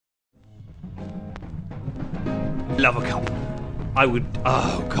love a cup. I would...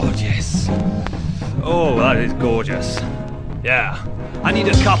 Oh, God, yes. Oh, that is gorgeous. Yeah. I need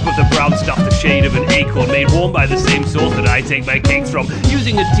a cup of the brown stuff, the shade of an acorn, made warm by the same source that I take my cakes from.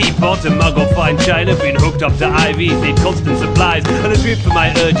 Using a teapot, a mug or fine china, been hooked up to IVs, need constant supplies, and a drip for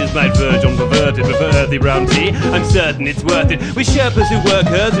my urges might verge on perverted. But for earthy brown tea, I'm certain it's worth it. With Sherpas who work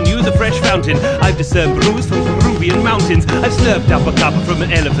hers and use a fresh fountain, I've discerned brews from Peruvian mountains. I've slurped up a cup from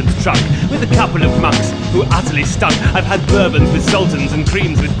an elephant's trunk, with a couple of monks who utterly stunk. I've had bourbons with sultans and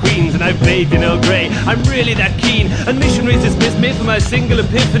creams with queens, and I've bathed in Earl Grey. I'm really that keen, and missionaries dismiss me for my single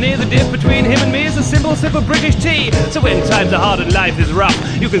epiphany. The diff between him and me is a simple sip of British tea. So when times are hard and life is rough,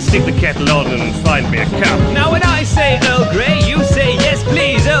 you can stick the kettle on and find me a cup. Now when I say Earl Grey, you say yes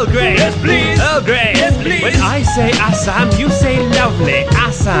please, Earl Grey. Yes please, Earl Grey. Yes please. When I say Assam, you say lovely,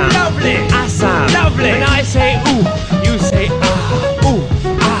 Assam. Lovely, Assam. Lovely. When I say ooh, you say ah, ooh,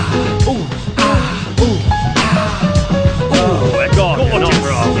 ah, ooh, ah, ooh, ah, ooh. Oh, God, you're not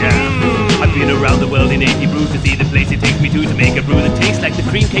wrong. Yeah. I've been around the world in 80 brews to see the place it takes me to make a brew that tastes like the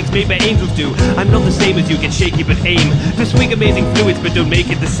cream cakes made by angels do. I'm not the same as you, get shaky but aim to swig amazing fluids but don't make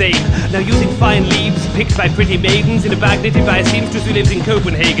it the same. Now using fine leaves picked by pretty maidens in a bag knitted by a seamstress who lives in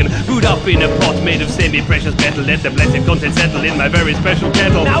Copenhagen, brewed up in a pot made of semi-precious metal, let the blessed content settle in my very special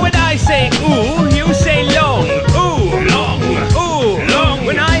kettle. Now when I say ooh, you say long. Ooh, long. Ooh, long.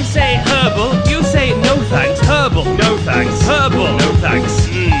 When I say herbal, you say no thanks. Herbal, no thanks. Herbal, no thanks.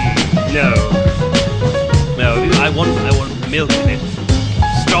 No. No, I want milk in it.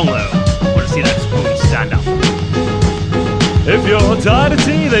 Strong though. I want to see that spoon stand up. If you're tired of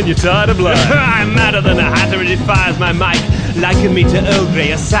tea, then you're tired of life. I'm madder than a hatter, it fires my mic. Liken me to Earl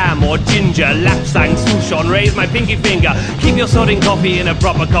Grey, Assam or ginger, Lapse, Souchon, raise my pinky finger. Keep your sodding coffee in a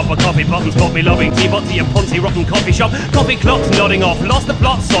proper cup of coffee pot and stop me lobbing teapot to your poncy rotten coffee shop. Coffee clocks nodding off, lost the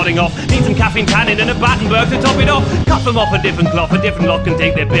plot, sodding off. Need some caffeine tannin and a Battenberg to top it off. Cut them off a different cloth, a different lot can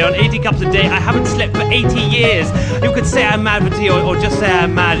take their beer on 80 cups a day. I haven't slept for 80 years. You could say I'm mad for tea or just say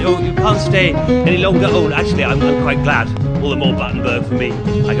I'm mad. Oh, you can't stay any longer. Oh, actually, I'm quite glad. All the more Battenberg for me.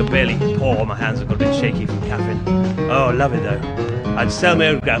 I can barely pour, my hands have got a bit shaky from caffeine. Oh, love it though. I'd sell my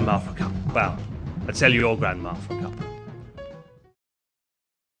own grandma for a cup. Well, I'd sell your grandma for a cup.